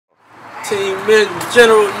team, man,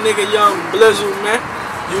 general nigga, young Blizzle, man.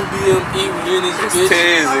 UBME, we in this bitch.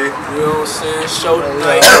 Teasy. You know what I'm saying? Show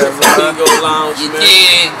tonight, flamingo lounge, man.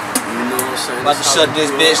 Yeah. You know what I'm saying? About to shut this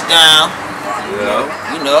bitch down. Yeah.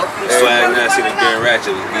 You know. Swag now, see the Grand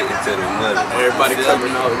Ratchet was getting to the money. Everybody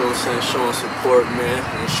coming out, you know what I'm saying? Showing support, man.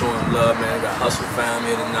 And showing love, man. Got Hustle Fam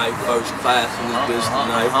here tonight, first class in this bitch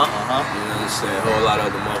tonight. You know what I'm saying? A whole lot of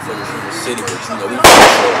other motherfuckers from the city, but you know, we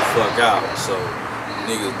gotta go the fuck out. So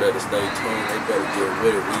niggas better stay tuned. They better get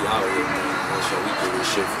with it. We out here, man. So we do this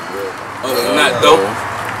shit for real. Other than that, though,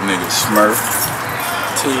 nigga Smurf.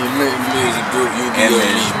 Team Music Group,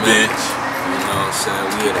 UBME, bitch. You know what I'm saying?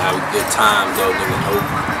 We here to have a good time, though, nigga.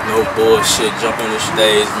 No bullshit. Jump on the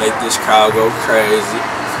stage, make this crowd go crazy.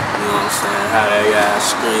 You know what I'm saying? Have that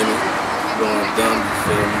ass screaming, going dumb, you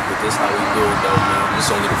feel me? But this how we do it, though, man.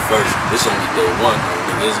 This only the first. This only day one,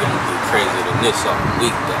 though, nigga. It's gonna get crazier than this all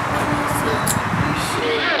week, though, man. You feel me?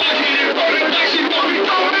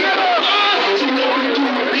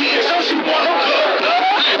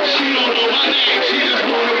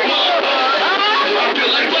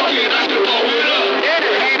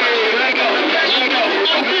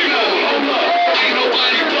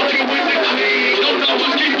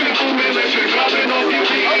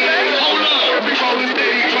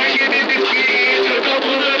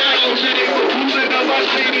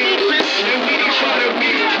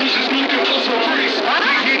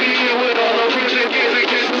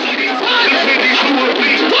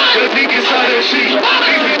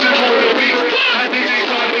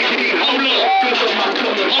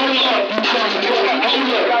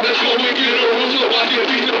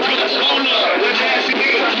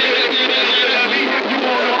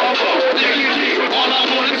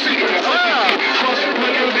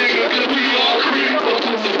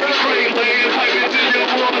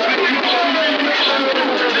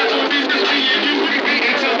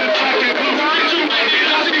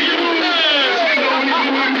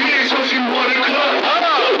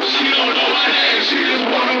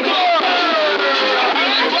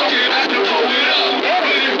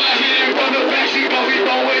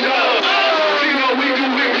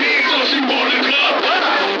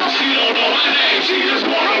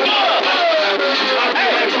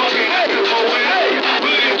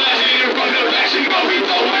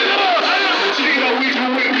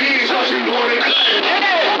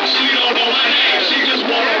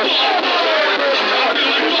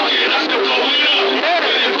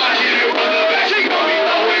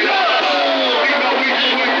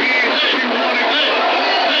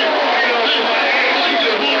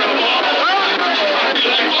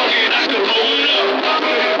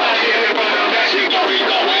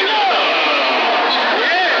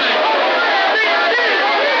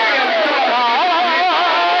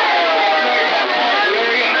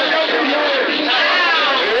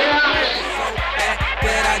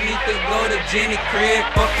 Jenny crib,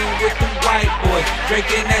 fucking with them white boys,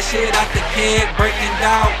 drinking that shit out the keg, breaking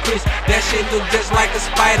down Chris. That shit look just like a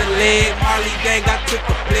spider leg. Marley gang, I took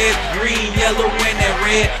a flip, green, yellow, and that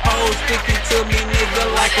red. Hoes sticking to me,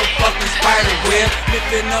 nigga, like a fucking spider web.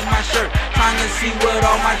 Lifting up my shirt, trying to see what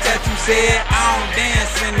all my tattoos said. I don't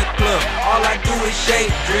dance in the club, all I do is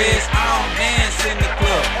shake dress. I don't dance in the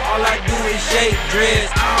club, all I do is shake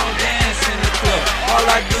dress. I don't dance in the club, all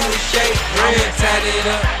I do is shake dress. I'ma tat it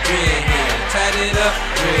up, dreadhead. Tat it up,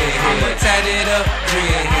 dreadhead. I'ma tat it up,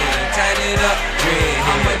 dreadhead. Tat it up,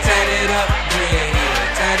 dreadhead. I'ma tat it up, dreadhead.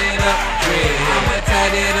 Tat it up, dreadhead. I'ma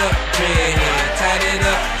tat it up, dreadhead. Tat it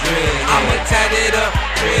up, dreadhead. I'ma tat it up,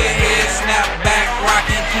 dreadhead. Snap back,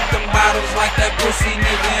 rockin', keep them bottles like that pussy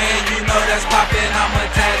nigga, and you know that's poppin'. I'ma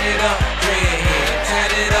tat it up, dreadhead.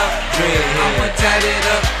 Tat it up, dreadhead. I'ma tat it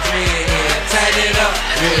up, dreadhead. Tat it up,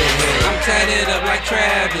 dreadhead. I'm tatted up like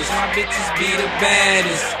Travis. My bitches be the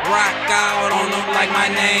baddest. Rock out on them like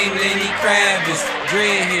my name Lenny Kravitz.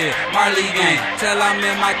 Dread here, Marley gang, till I'm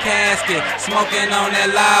in my casket. Smoking on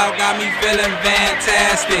that loud, got me feeling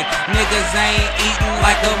fantastic. Niggas ain't eating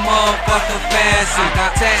like a motherfucker fasting. I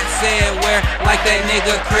got tats said where like that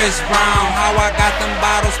nigga Chris Brown. How I got them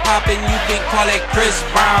bottles popping, you can call it Chris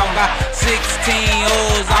Brown. Got 16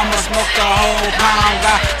 O's, I'ma smoke the whole pound.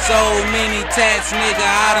 Got so many tats, nigga,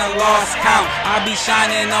 I done lost count. I be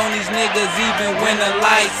shining on these niggas even when the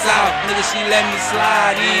lights out. Nigga, she let me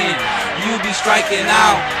slide in, you be striking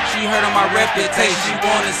out. She heard of my reputation, she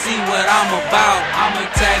wanna see what I'm about. I'ma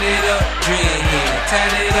tat it up, dreadhead.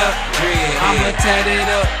 Tat it up, dreadhead. I'ma tat it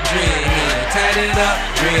up, dreadhead. Tat it up,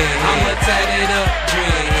 dreadhead. I'ma tat it up,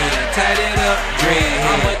 dreadhead. Tat it up, dreadhead.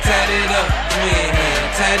 I'ma tat it up, dreadhead.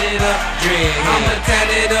 Tat it up, dreadhead. I'ma tat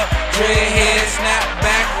it up, dreadhead. Snap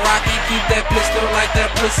back, rocky, keep that pistol like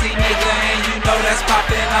that pussy nigga, and you know that's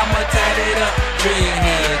poppin'. I'ma tat it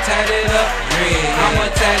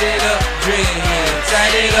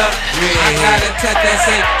tat that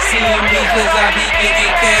say seeing me cause I be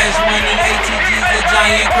getting cash money. ATG's a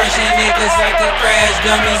giant crushing niggas like to crash.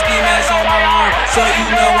 Dummy ski mask on my arm, so you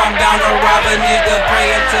know I'm down to rob a nigga.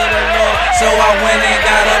 Praying to the Lord, so I went and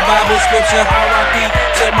got a Bible scripture. R.I.P.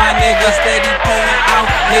 to my nigga, steady pulling out.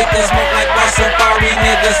 Niggas smoke like my safari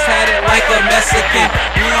niggas, had it like a Mexican.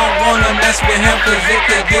 We don't wanna mess with him cause it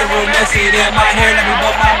could get real messy. Then my hair never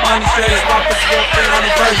but my money straight. Whoppers girlfriend on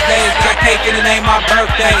the first day. Got cake and it ain't my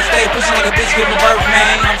birthday. Stay pushing like a bitch, give a birth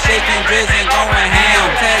name. I'm shaking drizz and going ham.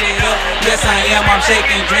 Tat it up, yes I am, I'm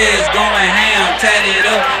shaking drizz, going ham. Tat it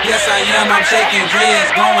up, yes I am, I'm shaking drizz,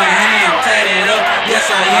 going ham. Tat it up, yes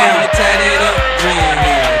I am. Tat it up, drizz,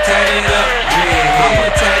 tat it up, drizz. I'ma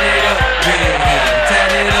tat it up, drizz,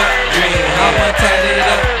 tat it up, drizz. I'ma tat it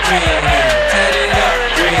up, drizz, tat it up,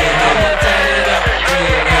 drizz. I'ma tat it up,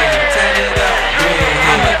 drizz, tat it up, drizz.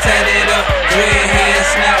 I'ma tat it up, drizz. Head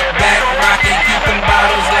snap back, rockin', keep them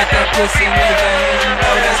bottles like that pussy nigga, and you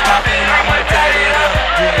know that's poppin'. I'ma tat it up,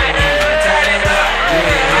 drizz, tat it up,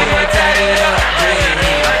 drizz. I'ma tat it up, drizz,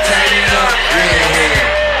 tat it up, drizz.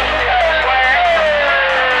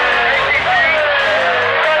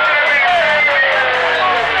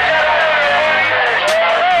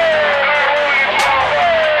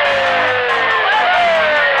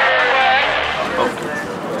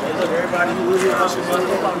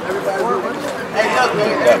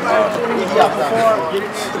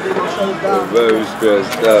 Very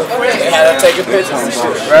stressed up. They had to take a picture and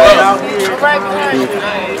shit.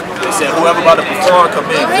 They said whoever about to perform come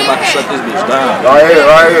in, they about to shut this bitch down. Right here.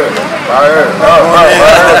 Right here.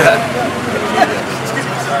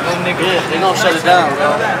 They gonna shut it down,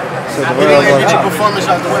 bro. They gonna get your performance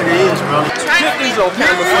out the way it is, bro. Get these on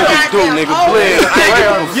camera for you do, nigga, please.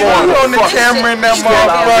 You on the camera in that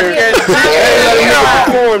motherfucker.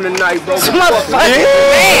 Perform tonight, bro.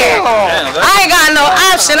 Damn. I ain't got no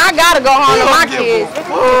option. I gotta go home to my kids.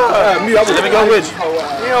 Let me go with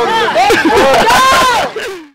you.